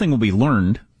course, nothing will be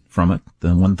learned from it.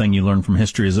 The one thing you learn from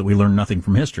history is that we learn nothing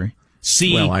from history.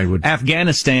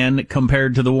 Afghanistan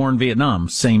compared to the war in Vietnam.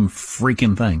 Same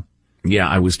freaking thing. Yeah,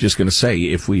 I was just going to say,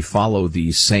 if we follow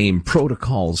the same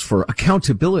protocols for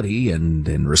accountability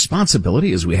and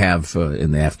responsibility as we have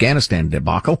in the Afghanistan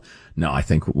debacle, no, I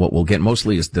think what we'll get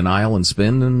mostly is denial and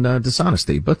spin and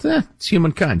dishonesty. But it's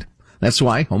humankind. That's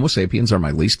why Homo sapiens are my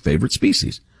least favorite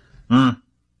species.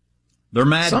 They're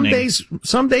maddening.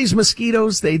 Some days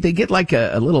mosquitoes, they get like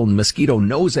a little mosquito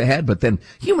nose ahead, but then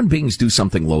human beings do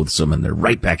something loathsome and they're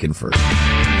right back in first.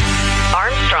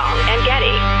 Armstrong and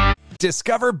Getty.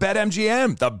 Discover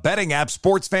BetMGM, the betting app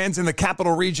sports fans in the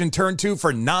capital region turn to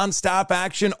for nonstop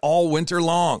action all winter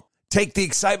long. Take the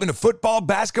excitement of football,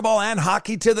 basketball, and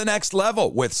hockey to the next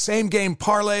level with same-game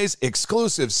parlays,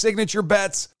 exclusive signature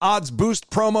bets, odds boost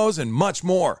promos, and much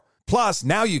more. Plus,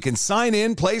 now you can sign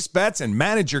in, place bets, and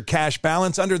manage your cash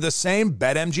balance under the same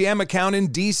BetMGM account in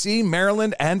D.C.,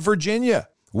 Maryland, and Virginia.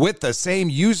 With the same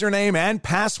username and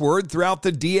password throughout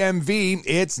the DMV,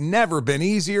 it's never been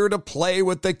easier to play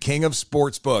with the king of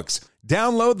sportsbooks.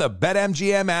 Download the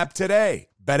BetMGM app today.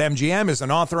 BetMGM is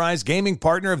an authorized gaming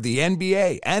partner of the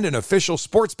NBA and an official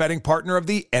sports betting partner of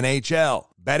the NHL.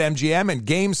 BetMGM and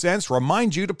GameSense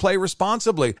remind you to play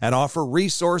responsibly and offer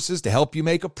resources to help you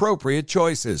make appropriate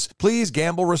choices. Please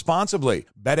gamble responsibly.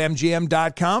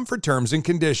 BetMGM.com for terms and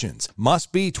conditions.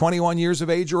 Must be 21 years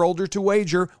of age or older to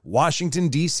wager. Washington,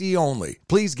 D.C. only.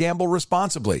 Please gamble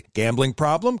responsibly. Gambling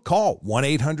problem? Call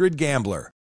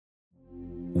 1-800-GAMBLER.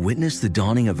 Witness the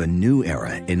dawning of a new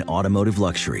era in automotive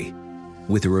luxury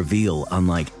with a reveal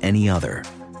unlike any other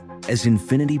as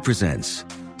Infiniti presents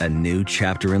a new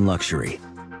chapter in luxury,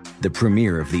 the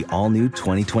premiere of the all-new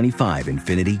 2025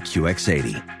 Infiniti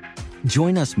QX80.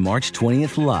 Join us March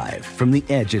 20th live from the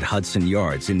Edge at Hudson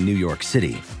Yards in New York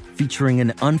City, featuring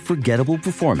an unforgettable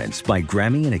performance by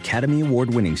Grammy and Academy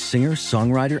Award-winning singer,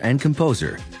 songwriter, and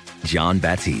composer, Jon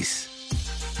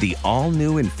Batiste. The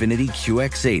all-new Infiniti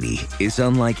QX80 is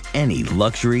unlike any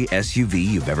luxury SUV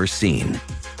you've ever seen.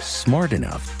 Smart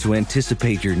enough to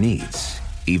anticipate your needs,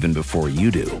 even before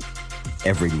you do.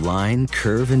 Every line,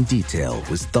 curve, and detail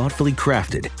was thoughtfully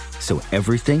crafted, so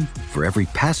everything for every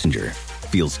passenger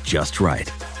feels just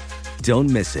right. Don't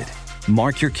miss it.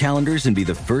 Mark your calendars and be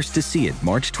the first to see it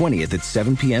March 20th at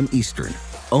 7 p.m. Eastern,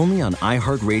 only on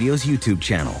iHeartRadio's YouTube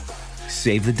channel.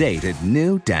 Save the date at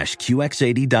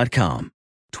new-QX80.com.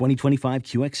 2025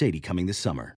 QX80 coming this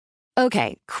summer.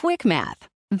 Okay, quick math.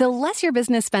 The less your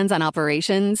business spends on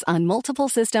operations, on multiple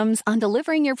systems, on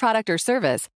delivering your product or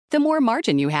service, the more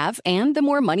margin you have and the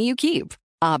more money you keep.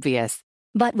 Obvious.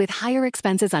 But with higher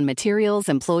expenses on materials,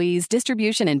 employees,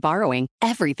 distribution, and borrowing,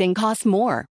 everything costs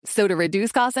more. So to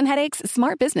reduce costs and headaches,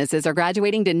 smart businesses are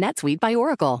graduating to NetSuite by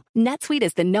Oracle. NetSuite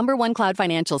is the #1 cloud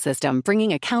financial system,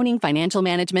 bringing accounting, financial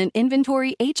management,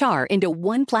 inventory, HR into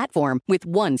one platform with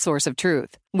one source of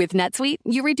truth. With NetSuite,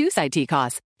 you reduce IT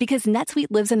costs because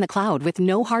NetSuite lives in the cloud with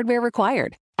no hardware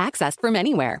required, accessed from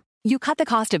anywhere. You cut the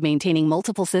cost of maintaining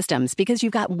multiple systems because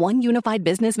you've got one unified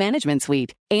business management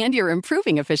suite. And you're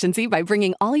improving efficiency by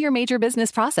bringing all your major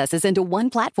business processes into one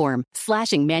platform,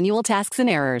 slashing manual tasks and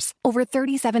errors. Over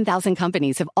 37,000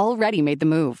 companies have already made the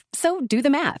move. So do the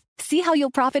math. See how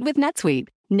you'll profit with NetSuite.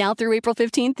 Now through April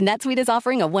 15th, NetSuite is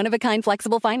offering a one-of-a-kind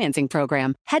flexible financing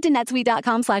program. Head to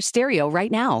netsuite.com/stereo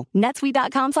right now.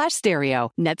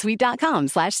 netsuite.com/stereo.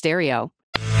 netsuite.com/stereo.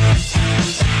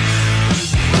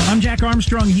 I'm Jack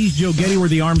Armstrong. He's Joe Getty. We're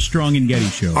the Armstrong and Getty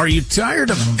Show. Are you tired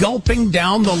of gulping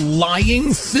down the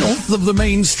lying filth of the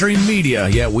mainstream media?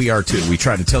 Yeah, we are too. We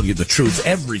try to tell you the truth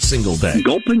every single day.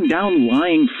 Gulping down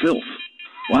lying filth.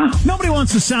 Wow. Nobody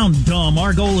wants to sound dumb.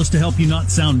 Our goal is to help you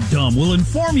not sound dumb. We'll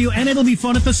inform you, and it'll be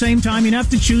fun at the same time. You don't have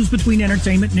to choose between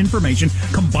entertainment and information.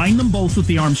 Combine them both with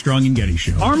the Armstrong and Getty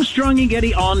Show. Armstrong and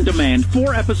Getty On Demand.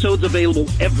 4 episodes available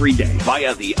every day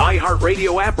via the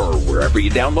iHeartRadio app or wherever you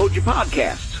download your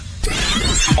podcasts.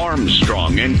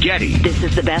 Armstrong and Getty. This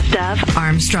is the best of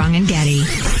Armstrong and Getty.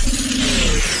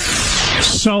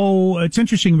 So it's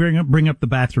interesting bring up the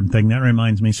bathroom thing. That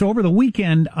reminds me. So over the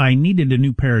weekend, I needed a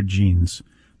new pair of jeans.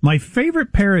 My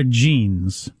favorite pair of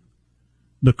jeans,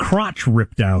 the crotch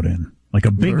ripped out in, like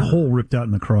a big hole ripped out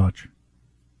in the crotch.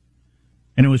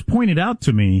 And it was pointed out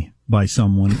to me by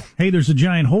someone, hey, there's a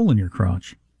giant hole in your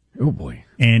crotch. Oh, boy.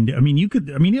 And,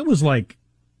 it was like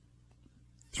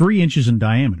 3 inches in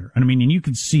diameter. And you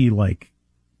could see right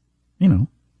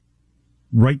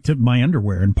to my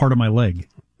underwear and part of my leg.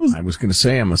 I was going to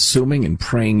say, I'm assuming and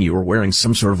praying you were wearing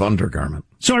some sort of undergarment.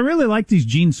 So I really like these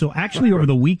jeans. So actually over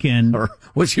the weekend... Or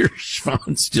was your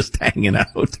schwanz just hanging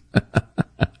out?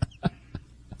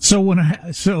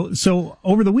 So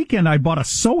over the weekend, I bought a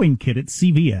sewing kit at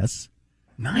CVS.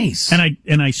 Nice.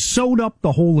 And I sewed up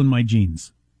the hole in my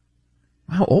jeans.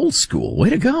 Wow, old school.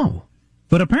 Way to go.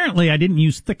 But apparently I didn't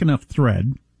use thick enough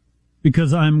thread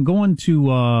because I'm going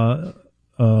to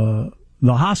the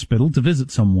hospital to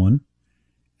visit someone.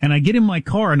 And I get in my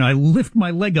car and I lift my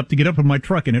leg up to get up in my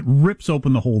truck and it rips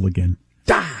open the hole again.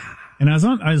 And I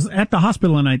was at the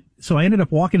hospital and I ended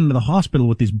up walking into the hospital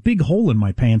with this big hole in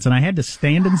my pants and I had to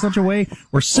stand in such a way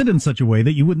or sit in such a way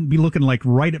that you wouldn't be looking like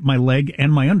right at my leg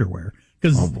and my underwear.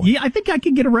 Cause I think I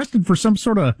could get arrested for some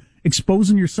sort of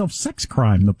exposing yourself sex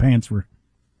crime. The pants were.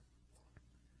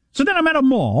 So then I'm at a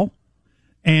mall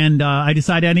and, I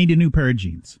decided I need a new pair of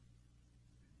jeans.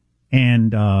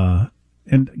 And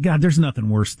God, there's nothing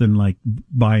worse than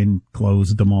buying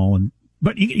clothes at the mall.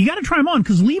 But you got to try them on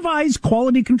because Levi's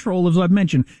quality control, as I've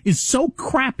mentioned, is so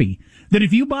crappy that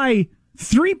if you buy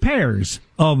 3 pairs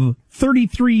of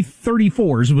 33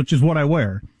 34s, which is what I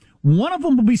wear, one of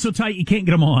them will be so tight you can't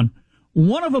get them on.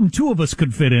 One of them, 2 of us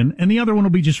could fit in, and the other one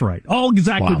will be just right. All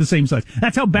exactly the same size.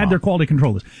 That's how bad their quality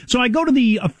control is. So I go to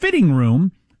the fitting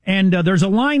room. And there's a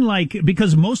line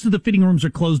because most of the fitting rooms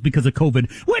are closed because of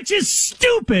COVID, which is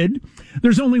stupid.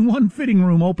 There's only one fitting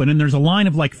room open, and there's a line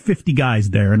of 50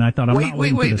 guys there. And I thought,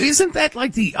 wait. Isn't that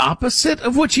the opposite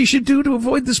of what you should do to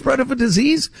avoid the spread of a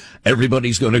disease?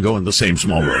 Everybody's going to go in the same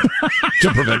small room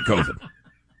to prevent COVID.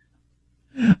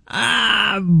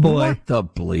 Ah, boy. What the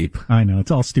bleep? I know,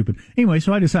 it's all stupid. Anyway,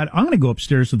 so I decided I'm going to go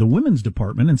upstairs to the women's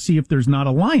department and see if there's not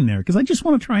a line there, because I just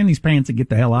want to try on these pants and get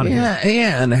the hell out of here.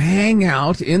 Yeah, and hang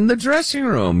out in the dressing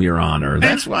room, Your Honor.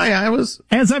 That's why I was...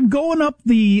 As I'm going up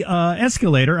the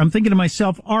escalator, I'm thinking to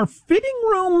myself, are fitting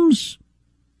rooms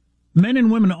men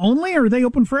and women only, or are they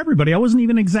open for everybody? I wasn't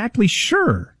even exactly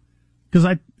sure,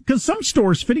 because some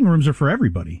stores' fitting rooms are for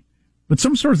everybody. But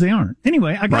some stores, they aren't.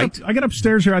 Anyway, I got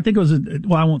upstairs here. I think it was,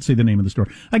 I won't say the name of the store.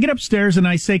 I get upstairs and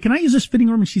I say, can I use this fitting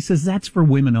room? And she says, that's for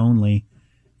women only.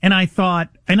 And I thought,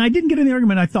 and I didn't get in the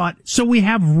argument. I thought, so we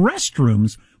have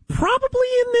restrooms probably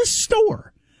in this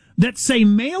store that say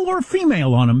male or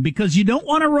female on them because you don't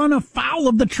want to run afoul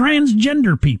of the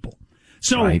transgender people.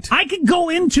 So I could go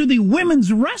into the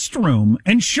women's restroom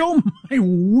and show my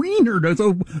wiener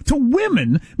to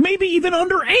women, maybe even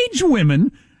underage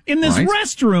women in this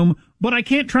restroom, but I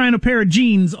can't try on a pair of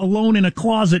jeans alone in a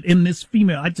closet in this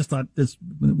female. I just thought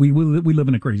we live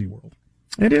in a crazy world.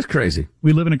 It is crazy.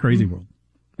 We live in a crazy world.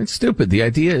 It's stupid. The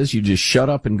idea is you just shut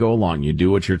up and go along. You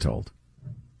do what you're told.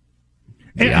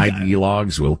 The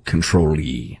ideologues will control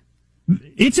ye.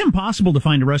 It's impossible to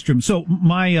find a restroom. So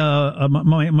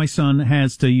my son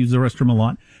has to use the restroom a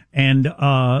lot, and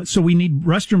so we need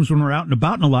restrooms when we're out and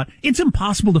about and a lot. It's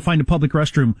impossible to find a public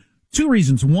restroom. 2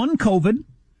 reasons: 1, COVID.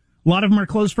 A lot of them are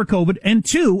closed for COVID, and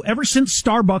 2, ever since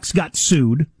Starbucks got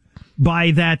sued by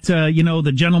that,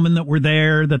 the gentlemen that were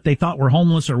there that they thought were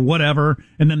homeless or whatever,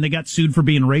 and then they got sued for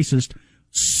being racist.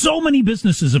 So many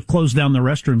businesses have closed down their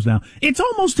restrooms now. It's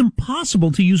almost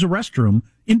impossible to use a restroom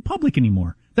in public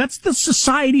anymore. That's the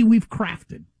society we've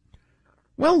crafted.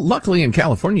 Well, luckily in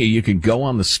California, you can go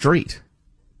on the street.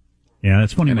 Yeah,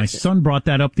 that's funny. My son brought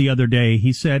that up the other day.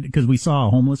 He said, because we saw a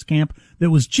homeless camp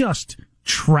that was just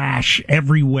trash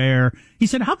everywhere. He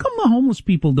said, how come the homeless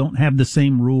people don't have the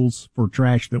same rules for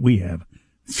trash that we have?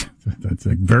 That's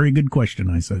a very good question,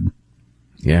 I said.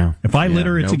 Yeah. If I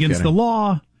litter, it's against the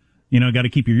law. Got to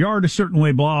keep your yard a certain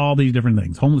way, blah, all these different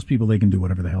things. Homeless people, they can do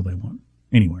whatever the hell they want.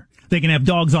 Anywhere. They can have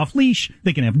dogs off leash.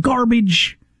 They can have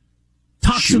garbage.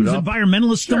 Toxins,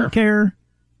 environmentalists don't care.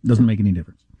 Doesn't make any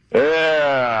difference.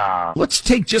 Yeah. Let's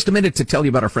take just a minute to tell you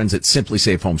about our friends at Simply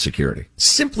Safe Home Security.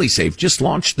 Simply Safe just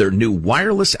launched their new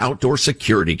wireless outdoor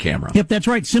security camera. Yep, that's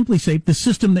right. Simply Safe, the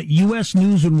system that U.S.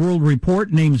 News and World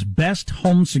Report names Best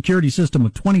Home Security System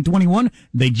of 2021.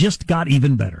 They just got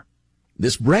even better.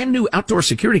 This brand new outdoor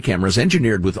security camera is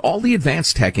engineered with all the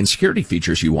advanced tech and security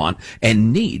features you want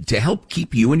and need to help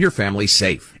keep you and your family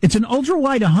safe. It's an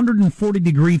ultra-wide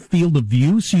 140-degree field of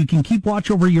view so you can keep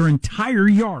watch over your entire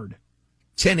yard.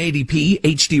 1080p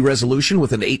HD resolution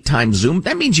with an 8-time zoom.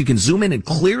 That means you can zoom in and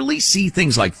clearly see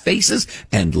things like faces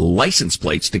and license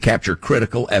plates to capture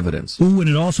critical evidence. Ooh, and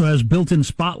it also has built-in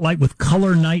spotlight with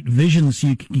color night vision so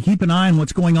you can keep an eye on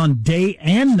what's going on day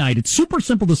and night. It's super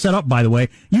simple to set up, by the way.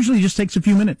 Usually just takes a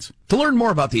few minutes. To learn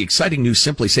more about the exciting new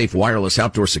Simply Safe wireless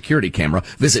outdoor security camera,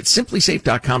 visit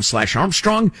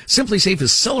simplysafe.com/Armstrong. Simply Safe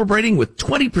is celebrating with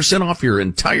 20% off your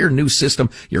entire new system.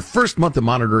 Your first month of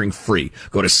monitoring free.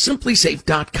 Go to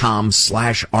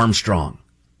simplysafe.com/Armstrong.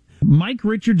 Mike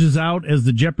Richards is out as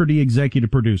the Jeopardy executive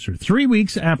producer. 3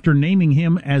 weeks after naming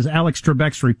him as Alex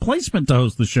Trebek's replacement to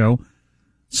host the show,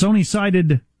 Sony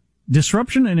cited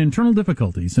disruption and internal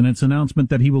difficulties in its announcement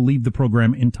that he will leave the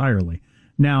program entirely.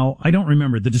 Now, I don't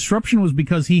remember. The disruption was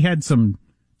because he had some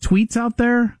tweets out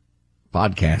there?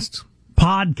 Podcasts,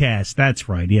 that's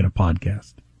right. He had a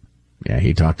podcast. Yeah,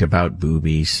 he talked about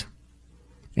boobies.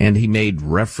 And he made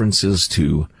references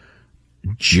to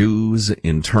Jews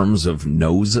in terms of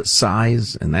nose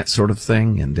size and that sort of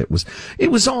thing. And it was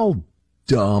all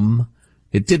dumb.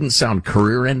 It didn't sound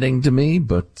career-ending to me,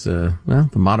 but, the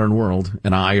modern world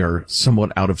and I are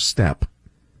somewhat out of step.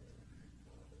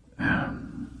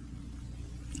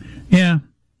 Yeah,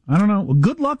 I don't know. Well,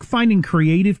 good luck finding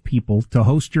creative people to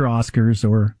host your Oscars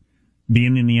or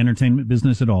being in the entertainment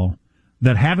business at all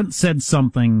that haven't said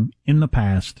something in the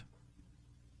past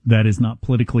that is not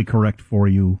politically correct for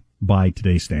you by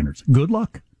today's standards. Good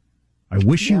luck. I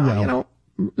wish you well.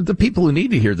 The people who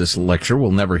need to hear this lecture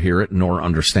will never hear it nor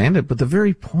understand it, but the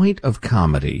very point of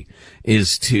comedy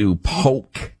is to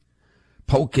poke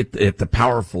at the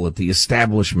powerful, at the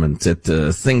establishment, at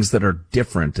things that are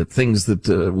different, at things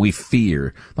that we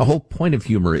fear. The whole point of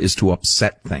humor is to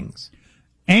upset things.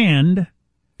 And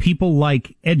people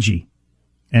like edgy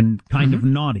and kind of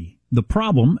naughty. The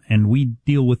problem, and we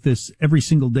deal with this every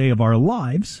single day of our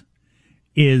lives,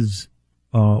 is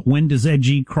when does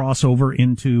edgy cross over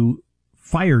into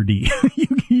firedy?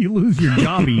 You lose your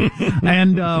jobby.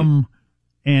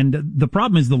 And the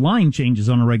problem is the line changes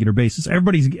on a regular basis.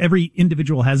 Every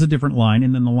individual has a different line,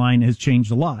 and then the line has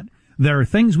changed a lot. There are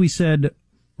things we said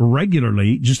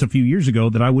regularly just a few years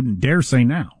ago that I wouldn't dare say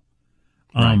now.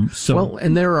 And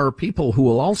there are people who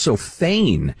will also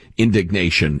feign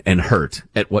indignation and hurt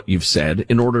at what you've said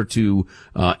in order to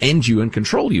end you and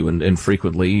control you. And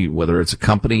frequently, whether it's a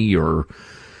company or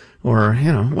or,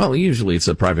 well, usually it's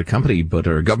a private company,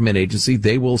 or a government agency,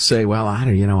 they will say, well, I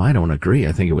don't agree.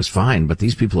 I think it was fine, but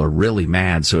these people are really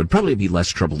mad, so it'd probably be less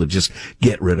trouble to just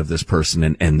get rid of this person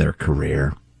and end their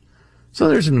career. So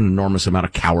there's an enormous amount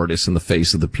of cowardice in the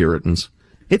face of the Puritans.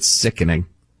 It's sickening.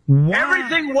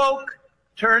 Everything woke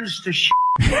turns to shit.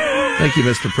 Thank you,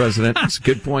 Mr. President. It's a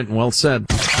good point and well said.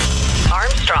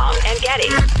 Armstrong and Getty.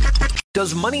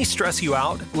 Does money stress you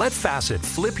out? Let Facet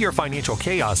flip your financial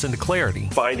chaos into clarity.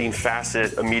 Finding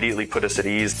Facet immediately put us at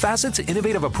ease. Facet's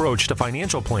innovative approach to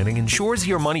financial planning ensures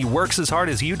your money works as hard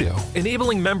as you do,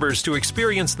 enabling members to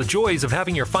experience the joys of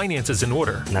having your finances in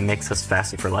order. And that makes us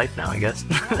Facet for life now, I guess.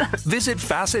 Visit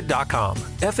Facet.com,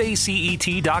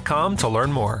 FACET.com to learn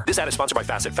more. This ad is sponsored by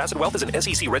Facet. Facet Wealth is an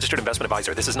SEC registered investment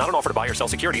advisor. This is not an offer to buy or sell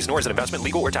securities, nor is it investment,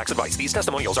 legal, or tax advice. These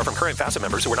testimonials are from current Facet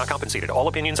members who are not compensated. All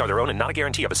opinions are their own and not a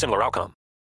guarantee of a similar outcome.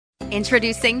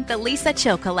 Introducing the Lisa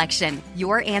Chill Collection,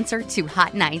 your answer to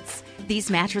hot nights. These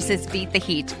mattresses beat the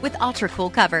heat with ultra-cool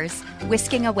covers,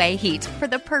 whisking away heat for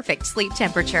the perfect sleep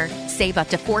temperature. Save up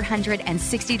to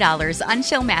 $460 on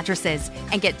Chill mattresses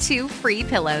and get 2 free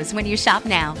pillows when you shop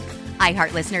now.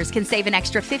 iHeart listeners can save an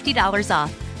extra $50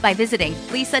 off by visiting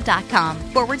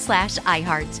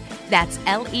lisa.com/iHeart. That's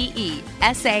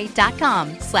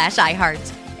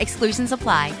LEESA.com/iHeart. Exclusions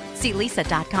apply. See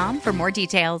lisa.com for more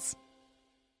details.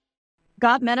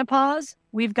 Got menopause?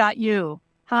 We've got you.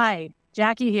 Hi,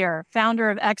 Jackie here, founder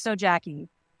of Exo Jackie.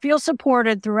 Feel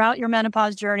supported throughout your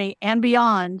menopause journey and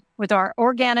beyond with our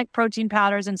organic protein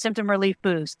powders and symptom relief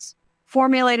boosts.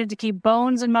 Formulated to keep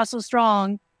bones and muscles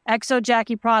strong, Exo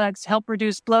Jackie products help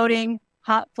reduce bloating,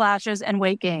 hot flashes, and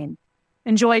weight gain.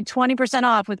 Enjoy 20%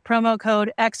 off with promo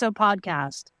code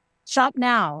EXOPODCAST. Shop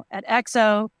now at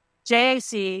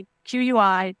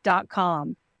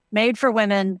exojacqui.com. Made for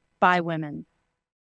women, by women.